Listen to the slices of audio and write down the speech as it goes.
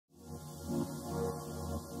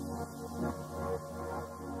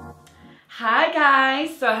Hi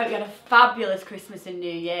guys, so I hope you had a fabulous Christmas and New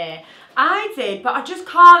Year. I did, but I just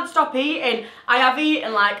can't stop eating. I have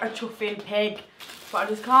eaten like a chuffing pig, but I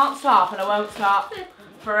just can't stop and I won't stop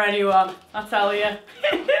for anyone, I tell you.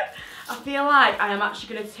 I feel like I am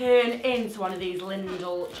actually going to turn into one of these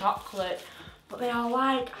Lindell chocolates, but they are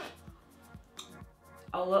like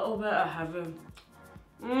a little bit of heaven.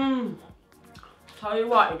 Tell you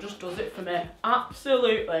what, it just does it for me.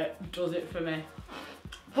 Absolutely does it for me.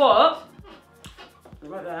 But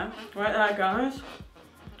right there guys.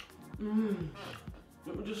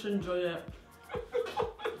 Let me just enjoy it.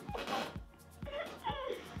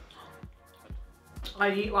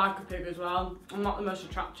 I eat like a pig as well. I'm not the most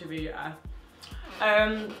attractive eater.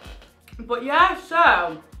 But yeah,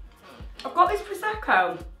 so I've got this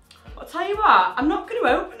Prosecco. I'll tell you what, I'm not going to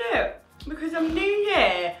open it because I'm new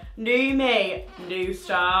year, new me, new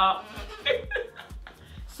start.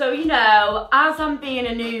 So, you know, as I'm being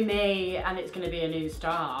a new me and it's going to be a new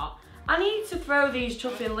start, I need to throw these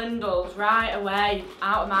chuffing Lindells right away,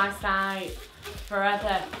 out of my sight,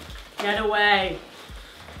 forever. Get away.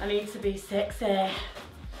 I need to be sexy. And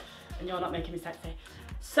you're not making me sexy.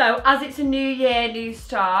 So, as it's a new year, new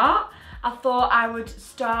start, I thought I would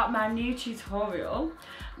start my new tutorial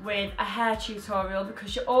with a hair tutorial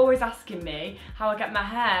because you're always asking me how I get my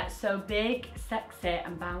hair so big, sexy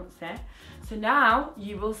and bouncy. So now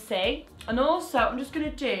you will see. And also I'm just going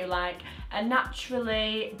to do like a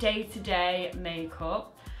naturally day-to-day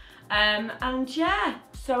makeup. And yeah,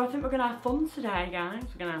 so I think we're going to have fun today guys.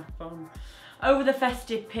 We're going to have fun. Over the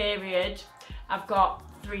festive period I've got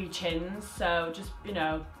 3 chins, so just, you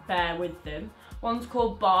know, bear with them. One's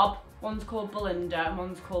called Bob, one's called Belinda and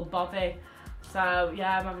one's called Bobby. So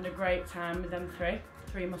yeah, I'm having a great time with them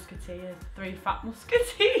 3 musketeers, 3 fat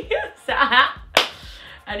musketeers.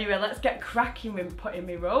 Anyway, let's get cracking with putting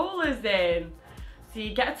my rollers in. So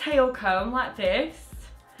you get a tail comb like this,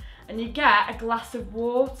 and you get a glass of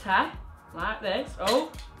water like this.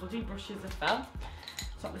 Oh, bloody brushes have fell.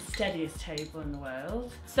 It's not the steadiest table in the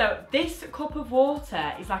world. So this cup of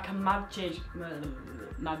water is like a magic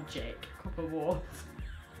cup of water.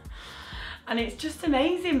 And it's just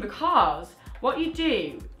amazing because what you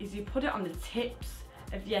do is you put it on the tips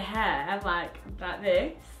of your hair like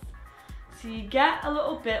this. So you get a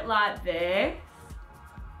little bit like this.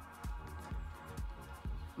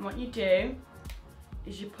 And what you do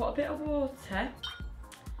is you put a bit of water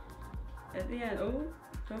at the end. Oh,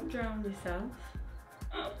 don't drown yourself.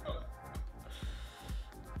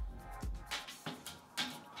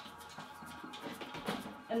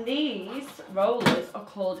 And these rollers are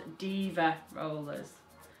called Diva rollers.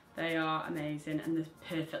 They are amazing and they're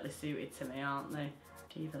perfectly suited to me, aren't they?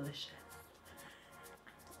 Divalicious.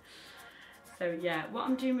 So yeah, what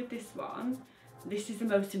I'm doing with this one, this is the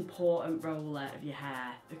most important roller of your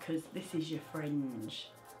hair because this is your fringe.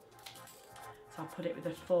 So I put it with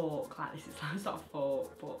a fork like this. It's not a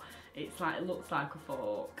fork, but it's like, it looks like a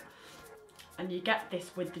fork. And you get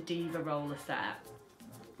this with the Diva roller set.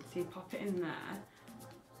 So you pop it in there.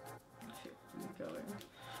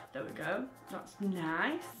 There we go, that's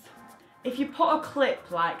nice. If you put a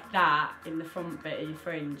clip like that in the front bit of your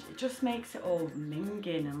fringe, it just makes it all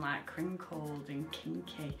minging and like crinkled and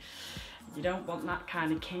kinky. You don't want that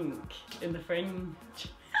kind of kink in the fringe.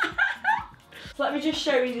 So let me just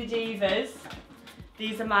show you the Divas.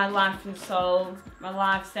 These are my life and soul, my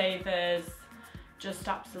lifesavers, just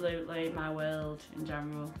absolutely my world in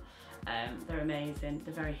general. They're amazing,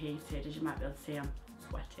 they're very heated, as you might be able to see I'm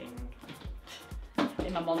sweating.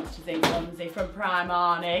 In my Monsters Inc. onesie from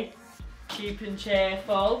Primarni. Cheap and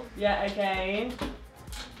cheerful, yet again.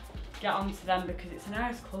 Get onto them because it's a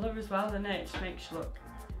nice colour as well, isn't it? It just makes you look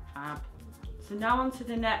fab. So now onto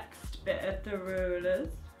the next bit of the rollers.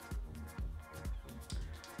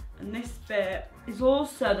 And this bit is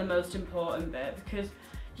also the most important bit because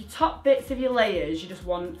your top bits of your layers you just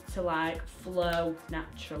want to like flow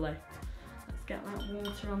naturally. Let's get that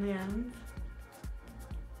water on the end.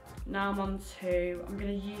 Now I'm on to, I'm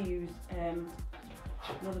going to use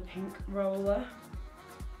another pink roller.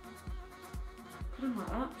 I don't like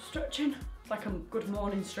that, stretching. It's like a good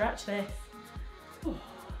morning stretch this. Oh,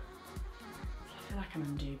 I feel like I'm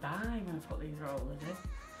in Dubai when I put these rollers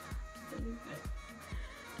in.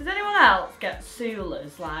 Does anyone else get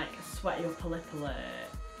Sulas like sweaty upper lip alert?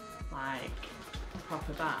 Like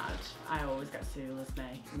proper bad? I always get Sulas,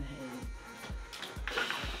 me, in the heat.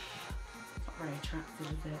 Not very attractive,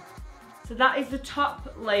 is it? So that is the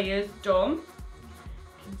top layers done.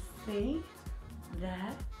 You can see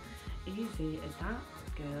there. Easy as that,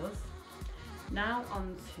 girls. Now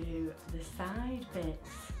onto the side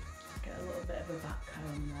bits. Get a little bit of a back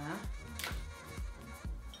comb there.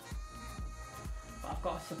 I've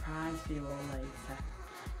got a surprise for you all later.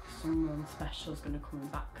 Someone special's going to come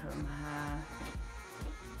and back comb my hair.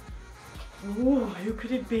 Ooh, who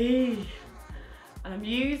could it be? And I'm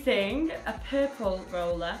using a purple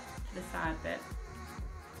roller for the side bit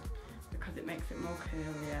because it makes it more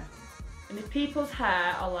curlier. And if people's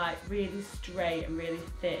hair are like really straight and really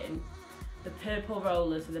thin, the purple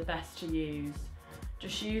rollers are the best to use.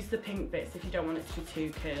 Just use the pink bits if you don't want it to be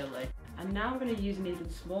too curly. And now I'm going to use an even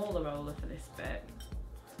smaller roller for this bit.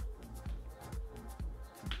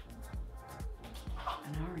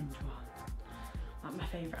 An orange one, like my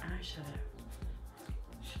favourite eyeshadow.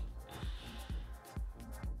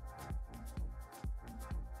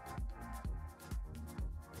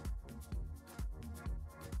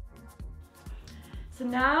 So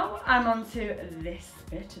now I'm onto this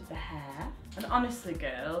bit of the hair, and honestly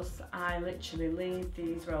girls, I literally leave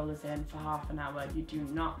these rollers in for half an hour. You do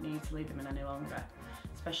not need to leave them in any longer,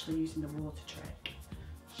 especially using the water trick.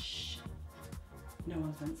 Shh. No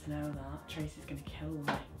one's meant to know that. Tracy's gonna kill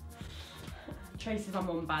me. Tracy's my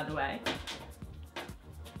mum, by the way,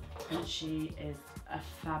 and she is a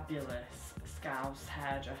fabulous Scouse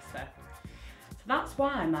hairdresser. So that's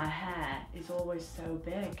why my hair is always so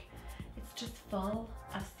big. It's just full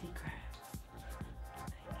of secrets.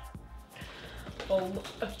 Full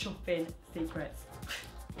of chopping secrets.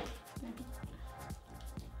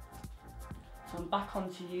 So I'm back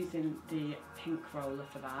onto using the pink roller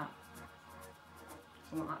for that.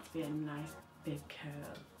 So I want that to be a nice big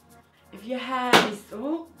curl. If your hair is,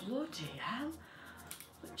 oh bloody hell,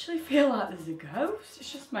 I literally feel like there's a ghost.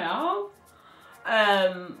 It's just my arm.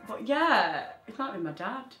 But yeah, it might be my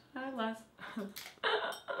dad. Hi Les.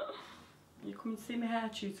 You come and see my hair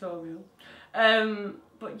tutorial.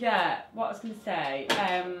 But yeah, what I was going to say,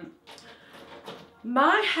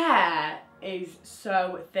 my hair is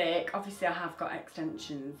so thick. Obviously I have got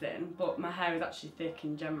extensions in, but my hair is actually thick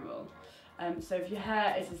in general. So if your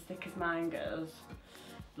hair is as thick as mine goes,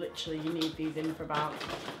 literally you need these in for about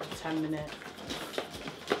 10 minutes.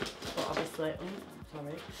 But obviously, oh,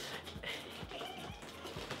 sorry.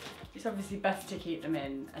 It's obviously best to keep them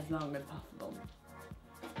in as long as possible.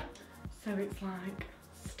 So it's like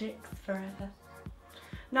sticks forever.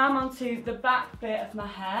 Now I'm onto the back bit of my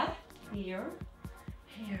hair. Here.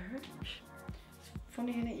 It's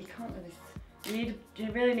funny, isn't it? You can't really,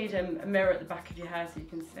 you really need a mirror at the back of your hair so you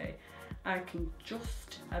can see. I can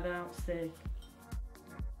just about see.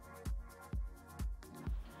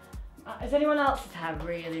 Is anyone else's hair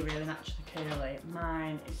really, really naturally curly?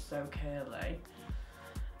 Mine is so curly. I'm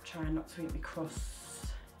trying not to eat my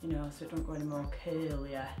crusts, you know, so it don't go any more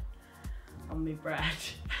curlier on my bread.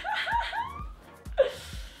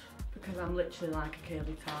 Because I'm literally like a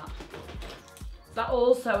curly tart. That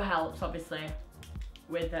also helps obviously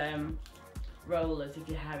with rollers if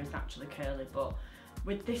your hair is naturally curly, but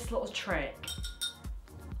with this little trick,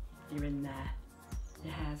 you're in there.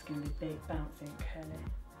 Your hair's going to be big, bouncy and curly.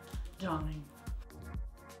 Darling.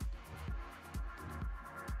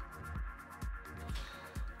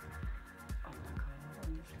 Oh my god,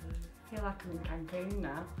 honestly. I feel like I'm in Cancun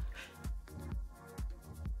now.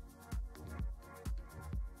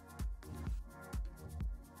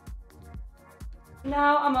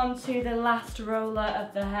 Now I'm on to the last roller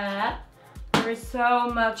of the hair. There is so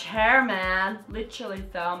much hair, man. Literally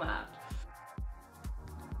so much.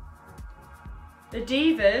 The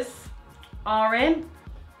Divas are in.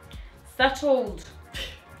 Settled.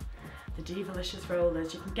 The Divalicious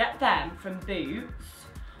rollers. You can get them from Boots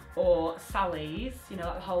or Sally's, you know,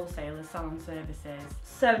 like the wholesalers, Salon Services.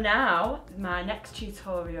 So now, my next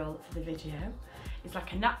tutorial for the video is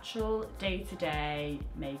like a natural day-to-day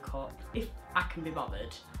makeup, if I can be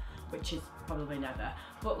bothered, which is probably never.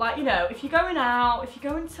 But like, you know, if you're going out, if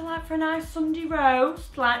you're going to like for a nice Sunday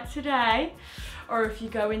roast like today, or if you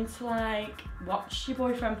go into like watch your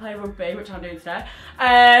boyfriend play rugby, which I'm doing today,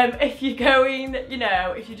 if you're going, you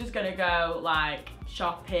know, if you're just gonna go like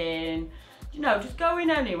shopping, you know, just going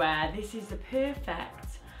anywhere, this is the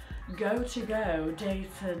perfect go-to-go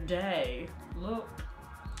day-to-day look.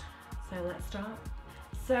 So let's start.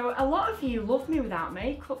 So a lot of you love me without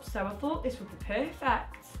makeup, so I thought this would be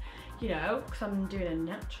perfect, you know, because I'm doing a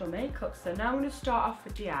natural makeup. So now I'm going to start off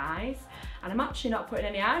with the eyes, and I'm actually not putting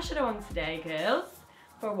any eyeshadow on today, girls,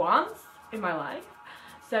 for once in my life.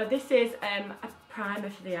 So this is a primer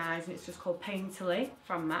for the eyes, and it's just called Painterly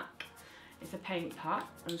from MAC. It's a paint pot.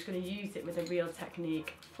 I'm just going to use it with a Real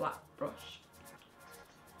Technique flat brush.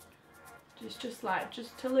 Just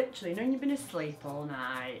to literally, you know, when you've been asleep all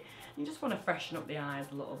night, you just want to freshen up the eyes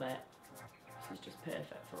a little bit. This is just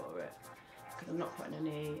perfect for it, because I'm not putting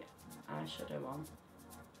any eyeshadow on.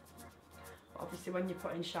 Obviously when you're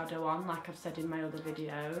putting shadow on, like I've said in my other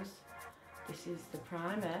videos, this is the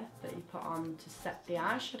primer that you put on to set the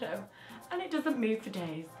eyeshadow, and it doesn't move for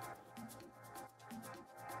days.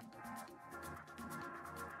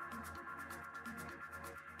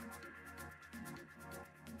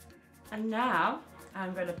 And now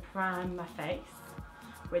I'm going to prime my face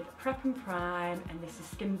with Prep and Prime, and this is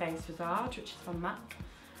Skin Based Visage, which is from MAC,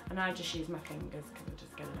 and I just use my fingers because I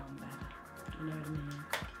just get it on better, you know what I mean.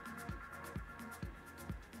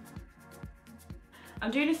 I'm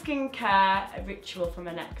doing a skincare ritual for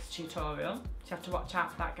my next tutorial, so you have to watch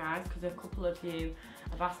out for that, guys, because a couple of you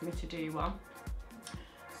have asked me to do one.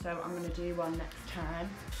 So I'm going to do one next time.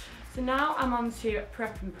 So now I'm on to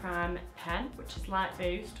Prep and Prime pen, which is Light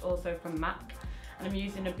Boost, also from MAC. And I'm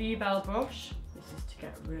using a beaubelle brush. This is to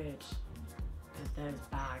get rid of those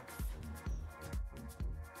bags.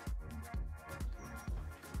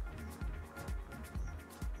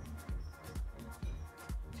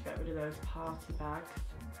 Get rid of those party bags.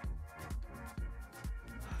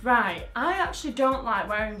 Right, I actually don't like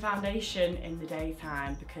wearing foundation in the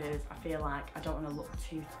daytime because I feel like I don't want to look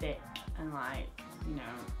too thick and like, you know,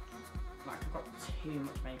 like I've got too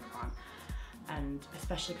much makeup on. And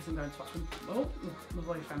especially because I'm going to watch my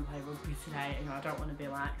boyfriend play rugby today, you know, I don't want to be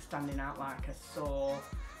like standing out like a sore,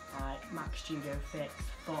 like Mac Studio Fix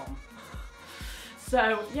thumb.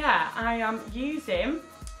 So yeah, I am using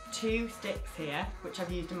 2 sticks here, which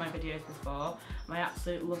I've used in my videos before. My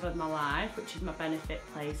absolute love of my life, which is my Benefit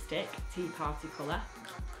Play Stick, Tea Party colour.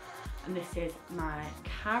 And this is my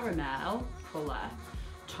caramel colour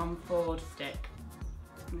Tom Ford stick.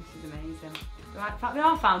 This is amazing. Like, in fact, they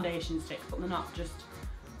are foundation sticks, but they're not just,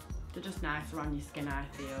 they're just nicer on your skin, I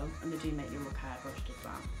feel. And they do make you look airbrushed as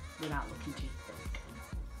well, without looking too thick.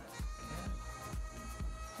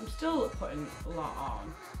 I'm still putting a lot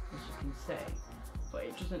on, as you can see. But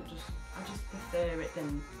it doesn't just, I just prefer it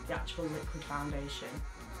than the actual liquid foundation.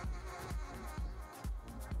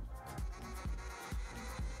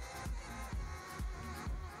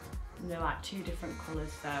 And they're like 2 different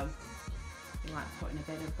colours, so you like putting a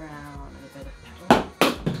bit of brown and a bit of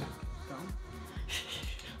petal. Gone.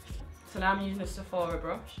 So now I'm using a Sephora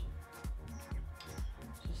brush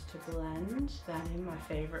just to blend that in, my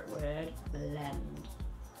favourite word, blend.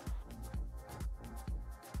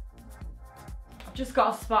 I've just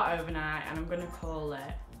got a spot overnight and I'm going to call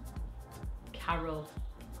it Carol.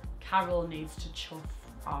 Carol needs to chuff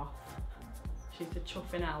off. She's the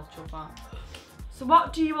chuffing L, chuff off. So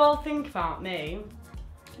what do you all think about me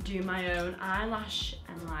doing my own eyelash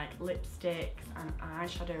and like lipsticks and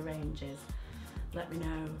eyeshadow ranges? Let me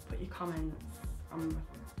know, put your comments on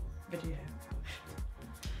the video.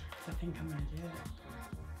 I think I'm going to do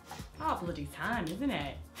it. Oh, bloody time, isn't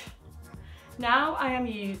it? Now I am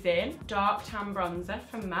using Dark Tan Bronzer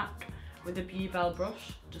from MAC with a beaubelle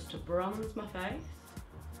brush just to bronze my face.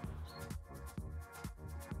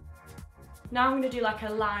 Now I'm going to do like a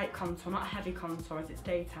light contour, not a heavy contour as it's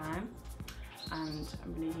daytime. And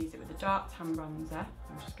I'm going to use it with a Dark Tan Bronzer.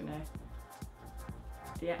 I'm just going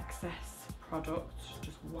to, the excess product,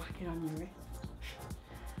 just whack it on your wrist.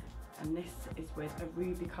 And this is with a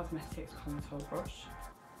Ruby Cosmetics contour brush.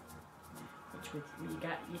 Which with,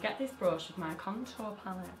 you get this brush with my contour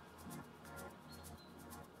palette.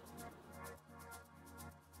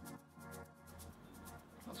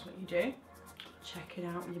 That's what you do. Check it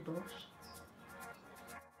out with your brush.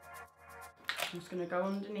 I'm just going to go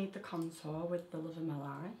underneath the contour with the love of my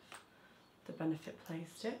life, the Benefit Play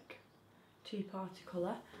Stick, Tea Party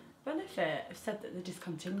colour. Benefit have said that they're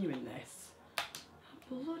discontinuing this. I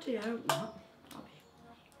bloody hope not. I'll be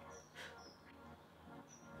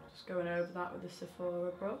just going over that with the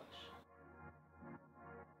Sephora brush.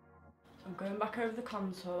 So I'm going back over the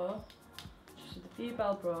contour, just with the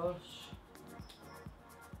beaubelle brush,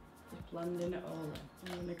 just blending it all in.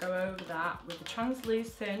 I'm going to go over that with the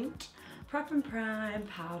translucent Prep and Prime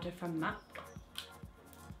powder from MAC.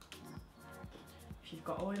 If you've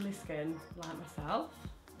got oily skin like myself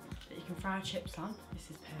that you can fry chips on, this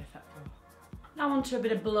is perfect for. Now on to a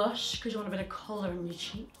bit of blush because you want a bit of colour in your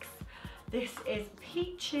cheeks. This is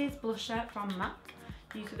Peaches blusher from MAC.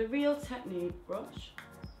 Use with a Real Technique brush,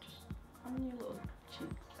 just on your little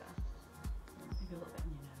cheeks there. Maybe a little bit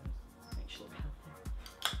on your nose, makes you look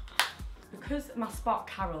healthy. Because my spot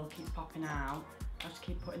Carol keeps popping out, I just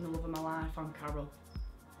keep putting the love of my life on Carol.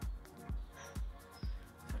 So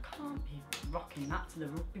I can't be rocking that to the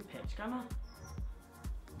rugby pitch, can I?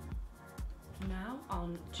 Now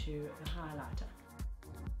on to the highlighter.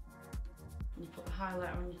 You put the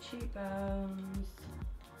highlighter on your cheekbones,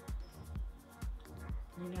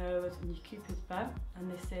 your nose and your cupid's bow.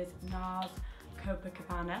 And this is Nars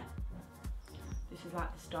Copacabana. This is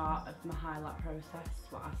like the start of my highlight process,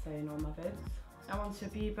 what I say in all my vids. Now onto a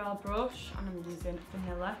beaubelle brush, and I'm using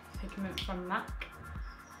vanilla pigment from MAC.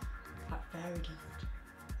 It's like fairy dust.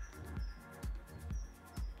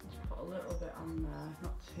 Just put a little bit on there,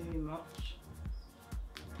 not too much.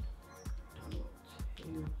 Don't look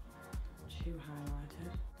too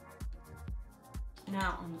highlighted.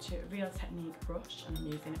 Now onto a Real Technique brush, and I'm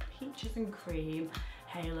using a Peaches and Cream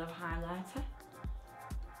Halo Highlighter.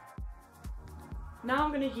 Now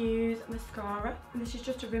I'm going to use mascara, and this is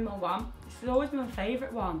just a Rimmel one. This has always been my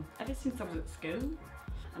favourite one, ever since I was at school.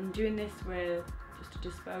 I'm doing this with just a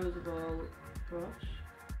disposable brush.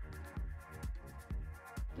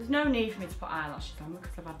 There's no need for me to put eyelashes on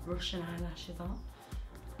because I've had Russian eyelashes on.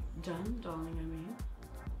 Done, darling, I mean.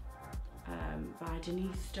 By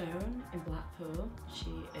Denise Stone in Blackpool.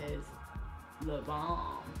 She is the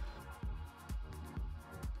bomb.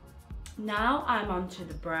 Now I'm onto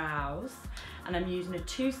the brows, and I'm using a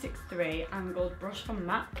 263 angled brush from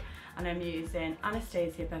MAC, and I'm using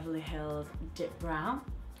Anastasia Beverly Hills Dip Brown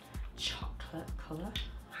chocolate colour.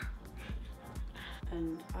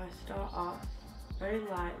 And I start off very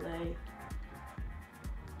lightly.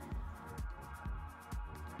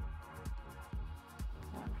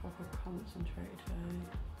 That proper concentrated shade.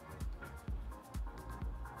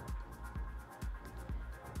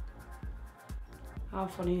 How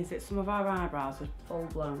funny is it? Some of our eyebrows are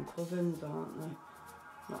full-blown cousins, aren't they?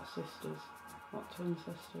 Not sisters, not twin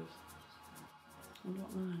sisters. I wonder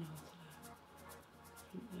what mine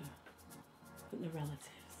are today. I think they're relatives.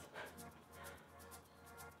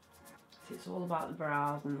 See, it's all about the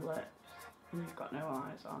brows and the lips, and you've got no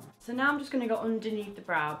eyes on. So now I'm just going to go underneath the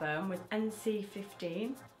brow bone with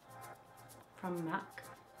NC15 from MAC.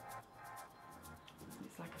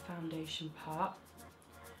 It's like a foundation part,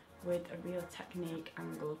 with a Real Technique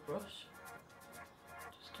angled brush,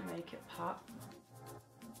 just to make it pop.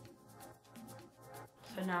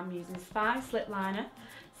 So now I'm using Spice lip liner,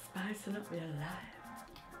 spicing up your life.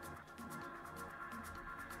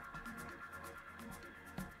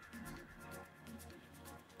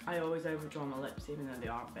 I always overdraw my lips even though they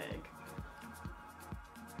aren't big.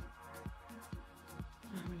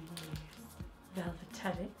 I'm going to use Velvet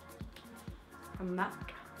Teddy from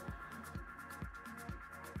MAC.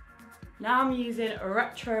 Now I'm using a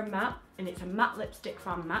Retro Matte, and it's a matte lipstick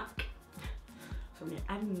from MAC. So many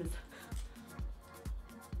M's.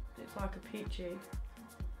 It's like a peachy.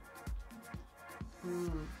 I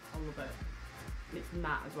love it. And it's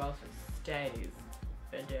matte as well, so it stays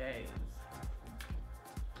for days.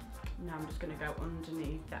 Now I'm just going to go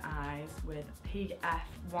underneath the eyes with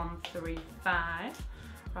PF135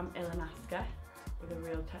 from Anastasia with a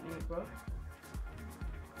Real Technique brush.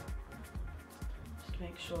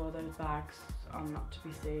 Make sure those bags are not to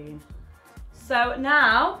be seen. So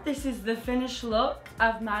now this is the finished look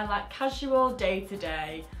of my like casual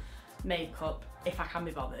day-to-day makeup, if I can be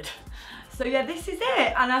bothered. So yeah, this is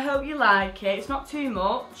it, and I hope you like it. It's not too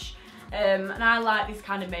much, and I like this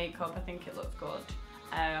kind of makeup. I think it looks good.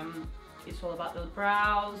 It's all about the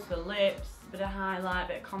brows, the lips, a bit of highlight, a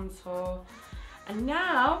bit of contour. And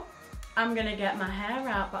now I'm gonna get my hair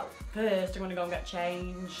out, but first I'm gonna go and get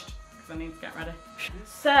changed. I need to get ready.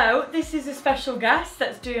 So this is a special guest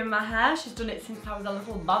that's doing my hair. She's done it since I was a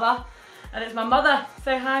little baba, and it's my mother.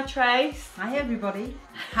 Say hi, Trace. Hi everybody.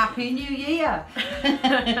 Happy New Year.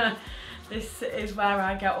 This is where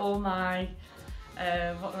I get all my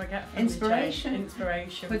what do I get from inspiration.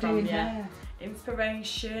 Inspiration for from doing yeah. hair.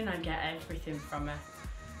 Inspiration. I get everything from her.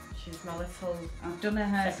 She's my little. I've done her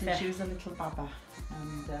hair sexy. since she was a little baba,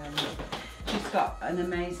 and she's got an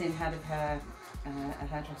amazing head of hair. A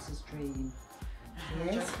hairdresser's dream.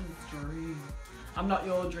 Hairdresser's dream. I'm not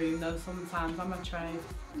your dream though. Sometimes I'm a Trace.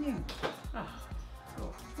 Yeah. Oh.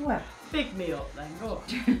 Well, big me up then. Go.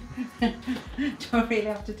 Do I really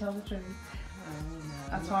have to tell the truth? Oh, no.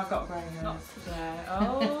 That's why I got grey hair. Not today.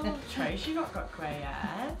 Oh, Trace, you got grey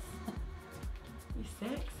hairs. You're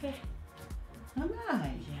sexy. Am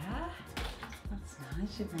I? Yeah. That's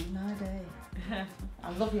nice. You've made my day. I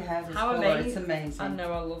love your hair this How colour. amazing. It's amazing. I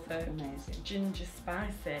know, I love it. Amazing. Ginger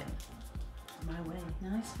spicing. My way.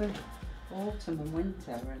 Nice for autumn and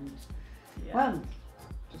winter, and Yeah. well,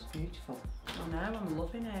 just beautiful. I know, I'm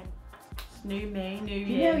loving it. It's new me, new You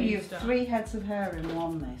year. know, new you've stuff. 3 heads of hair in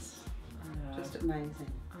one. This. I know. Just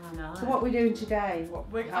amazing. I know. So what are we doing today?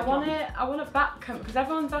 I want a back comb because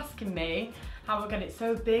everyone's asking me how I get it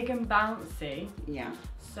so big and bouncy. Yeah.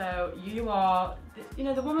 So you are, you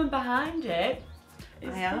know, the woman behind it.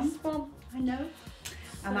 Is I am. This one. I know.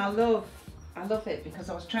 And I love I love it because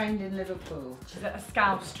I was trained in Liverpool. She's at a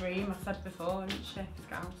scalp stream, I said before, isn't she?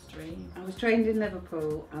 Scalp stream. I was trained in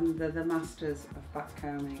Liverpool and they're the masters of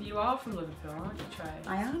backcombing. You are from Liverpool, aren't you, Trace?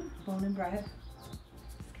 I am, born and bred.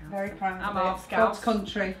 Scalp. Very proud I'm of half it. Scouse. God's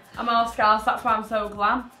country. I'm half Scouse, that's why I'm so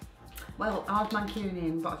glam. Well, I'm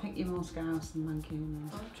Mancunian, but I think you're more Scouse than Mancunian.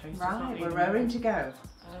 Oh, Trace, Right, we're raring to go.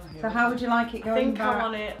 Oh, So how would you like it I going think back? I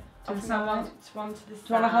want it. to I the think I side? want to this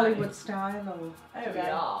Do you want a side. Hollywood style or? Oh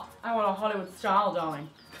yeah. I want a Hollywood style, darling.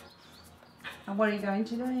 And what are you going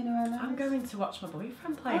to do anywhere else? I'm going to watch my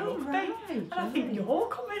boyfriend play Oh, rugby. right, And I think right. you're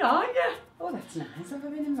coming, aren't you? Oh, that's nice. I've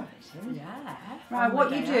been invited. Yeah. Right, On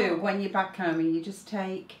what the you day do out. when you're back home, you just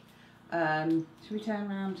take, should we turn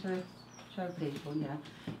around to show people? Yeah.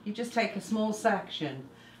 You just take a small section,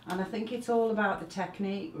 and I think it's all about the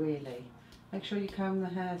technique, really. Make sure you comb the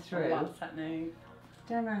hair through. Oh, that's technique.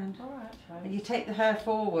 Turn around. Alright, And you take the hair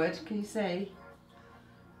forward, can you see?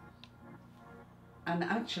 And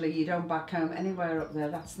actually you don't back comb anywhere up there.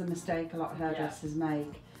 That's the mistake a lot of hairdressers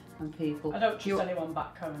make and people. I don't You- trust anyone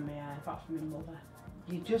back combing my hair apart from my mother.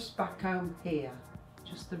 You just back comb here,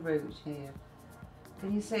 just the root here.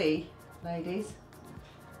 Can you see, ladies?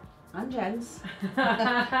 And gents.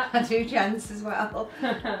 I do gents as well.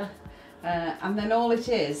 And then all it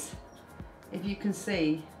is, if you can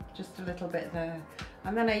see, just a little bit there.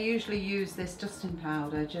 And then I usually use this dusting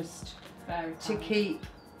powder just Very to keep,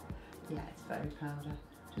 yeah, it's very powder,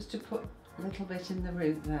 just to put a little bit in the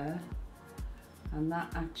root there. And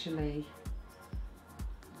that actually,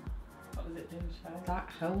 What does it do, Shay? that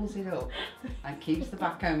holds it up and keeps the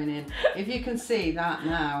back combing in. If you can see that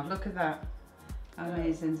now, look at that. How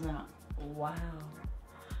amazing is that? Wow.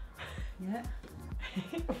 Yeah.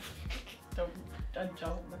 Don't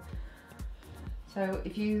joke me. So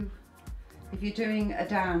if you're doing a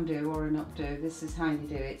down do or an up do, this is how you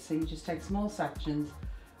do it. So you just take small sections,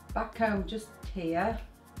 back comb just here.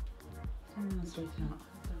 Turn around, sweetheart.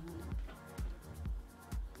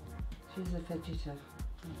 She's a fidgeter.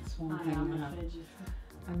 That's one I thing am now. a fidget.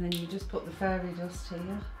 And then you just put the fairy dust here,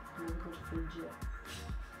 I'm a good fidget.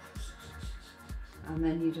 and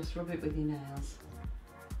then you just rub it with your nails.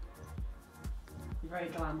 You're very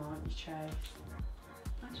glam, aren't you, Chase?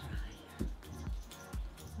 I try.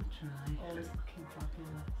 I try. Always looking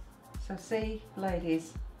fabulous. So see,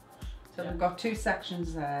 ladies, so Yeah. we've got two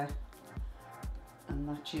sections there, and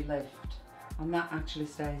that you lift, and that actually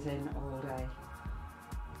stays in all day.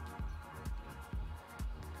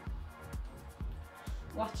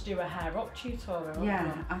 We'll have to do a hair up tutorial. won't Yeah,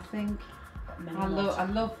 we? I think Got many I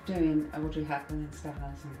lots. love doing Audrey Hepburn styles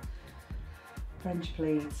and French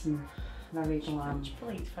pleats and very glam. French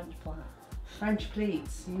pleats, French pleats. French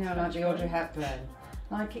pleats, you know, like French the Audrey pleats. Hepburn.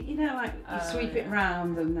 Like, you know, like you Oh, sweep it yeah.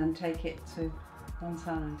 round and then take it to one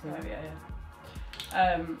side. Oh, Yeah.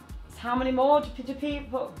 yeah. So how many more do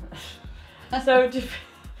people? So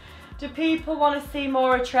do people want to see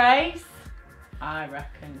more of Trace? I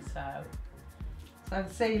reckon so. So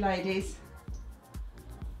see, ladies,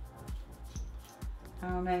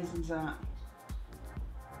 how amazing is that?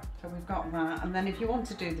 So we've got that, and then if you want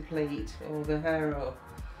to do the pleat or the hair up,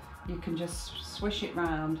 you can just swish it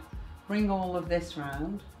round, bring all of this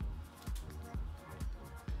round.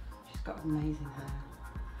 She's got amazing hair,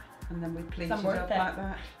 and then we pleat it Some worth up it. like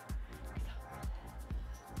that.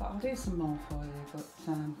 But I'll do some more for you. But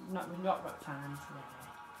We've not got time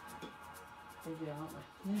today. Busy, aren't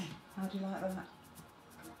we? yeah, how do you like that?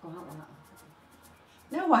 Go out like that.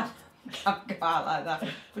 No one can't go out like that.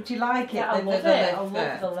 Would you like it? Yeah, I the love lift it. I love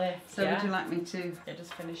there? the lift. So yeah. would you like me to? Yeah,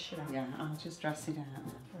 just finish it up. Yeah, I'll just dress it out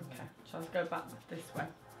now. Okay. Shall I go back this way?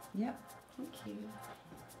 Yep. Thank you.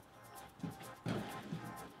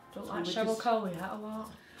 Don't And like we Cheryl just- Cole yet a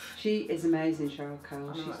lot. She is amazing, Cheryl Cole.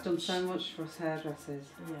 I know She's it. done so much for us hairdressers.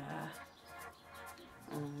 Yeah.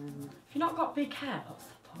 If you've not got big hair, what's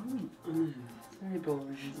the point? I know, it's very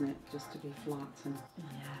boring, isn't it? Just to be flat and Yeah.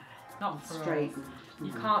 Not for straight. us.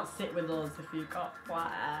 You can't sit with us if you've got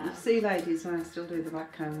flat You hair. see, ladies, I still do the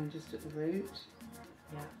back combing just at the root.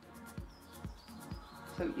 Yeah.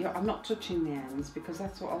 So yeah, I'm not touching the ends because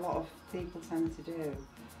that's what a lot of people tend to do.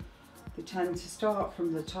 They tend to start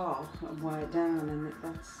from the top and weigh it down, and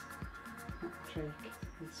that's not the trick.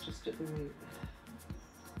 It's just at the root.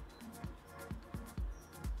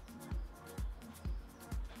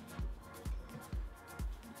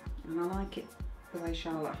 And I like it the way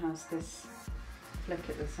Charlotte has this flick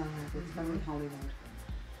at the side. It's very Hollywood.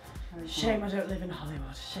 Very Shame I don't live in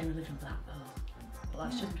Hollywood. Shame I live in Blackpool. But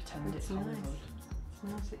let's just pretend it's nice. Hollywood. It's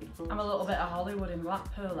nice that you brought I'm a little bit of Hollywood in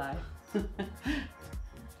Blackpool, eh?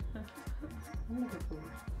 Wonderful.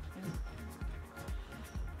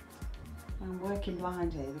 I'm working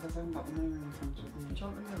blind here because I haven't got the mirror in front of me. Do you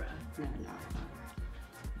want the mirror? No.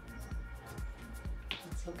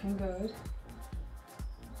 It's looking good.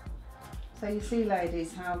 So you see,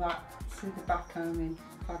 ladies, how see the back combing,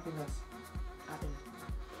 fabulous.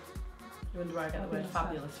 You wonder where I get the word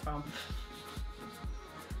fabulous from.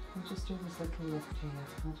 I'll just do this little lift here.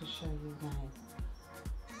 I'll just show you now.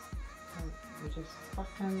 So we're just back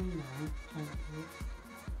combing now, gently.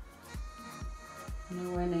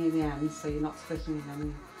 Nowhere near the ends, so you're not splitting in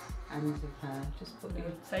any ends of hair. Just put your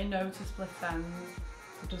say no to split ends.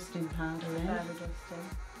 Dusting powder in. Fairy dusting.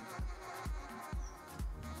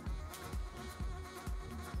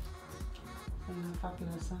 And how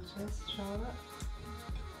fabulous that is, Charlotte.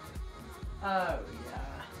 Oh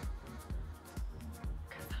yeah.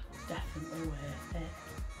 Because that's definitely worth it.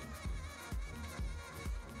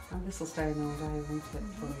 And this will stay in all day, won't it,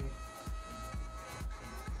 for you?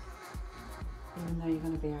 Even though you're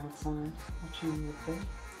going to be outside watching rugby.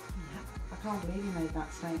 Yeah. I can't believe you made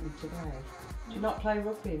that statement today. Do you not play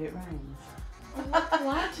rugby if it rains? I'm not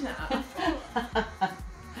glad now.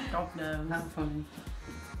 God knows. How funny.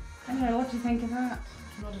 Anyway, what do you think of that?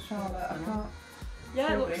 Not a Charlotte, I can't.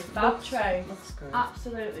 Yeah, it looks fab, Trey. Looks good.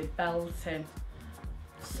 Absolutely belting.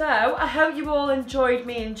 So, I hope you all enjoyed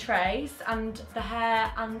me and Trace and the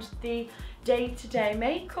hair and the day-to-day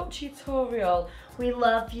makeup tutorial. We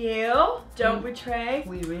love you, don't we, Trey?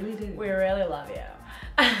 We really do. We really love you.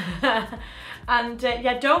 And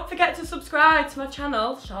yeah, don't forget to subscribe to my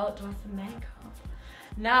channel, Charlotte Dawson Makeup.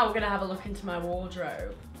 Now we're going to have a look into my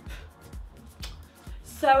wardrobe.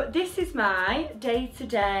 So this is my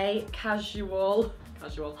day-to-day casual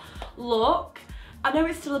look. I know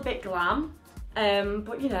it's still a bit glam,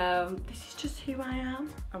 but you know, this is just who I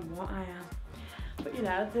am and what I am. But you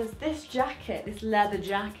know, there's this jacket, this leather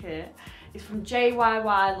jacket. It's from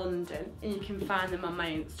JYY London, and you can find them on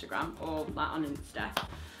my Instagram or like on Insta.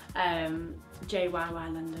 JYY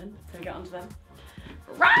London, so get onto them.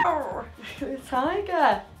 Rawr! The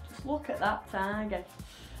tiger, just look at that tiger.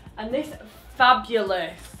 And this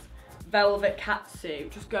fabulous velvet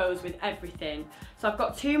catsuit just goes with everything. So I've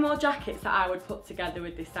got two more jackets that I would put together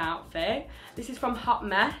with this outfit. This is from Hot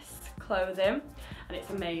Mess Clothing, and it's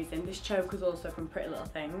amazing. This choke is also from Pretty Little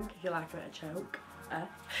Thing, if you like a bit of choke.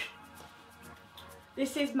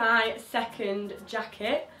 This is my second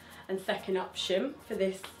jacket and second option for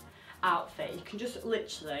this outfit. You can just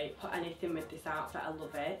literally put anything with this outfit. I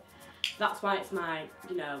love it. That's why it's my,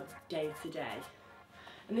 you know, day to day.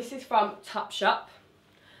 And this is from Topshop.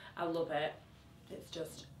 I love it. It's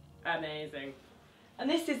just amazing. And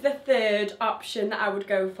this is the third option that I would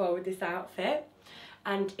go for with this outfit.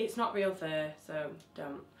 And it's not real fur, so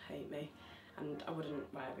don't hate me. And I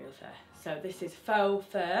wouldn't wear real fur. So this is faux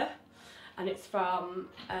fur. And it's from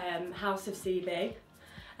House of CB.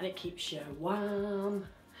 And it keeps you warm.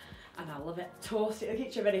 And I love it. Toasty. It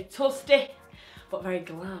keeps you very toasty, but very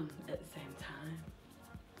glam at the same time.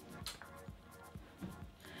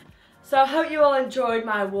 So I hope you all enjoyed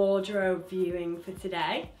my wardrobe viewing for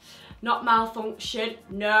today. Not malfunction,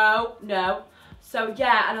 no. So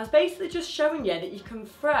yeah, and I was basically just showing you that you can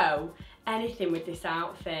throw anything with this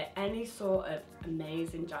outfit, any sort of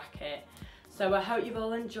amazing jacket. So I hope you've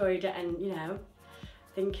all enjoyed it and, you know,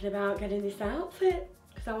 thinking about getting this outfit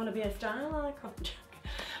because I want to be a style icon.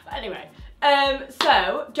 But anyway,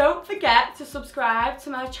 so don't forget to subscribe to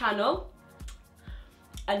my channel.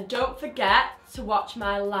 And don't forget to watch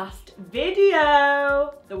my last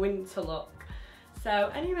video, the winter look.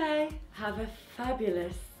 So anyway, have a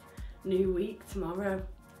fabulous new week tomorrow.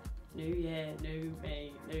 New year, new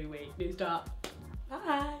me, new week, new start.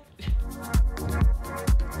 Bye.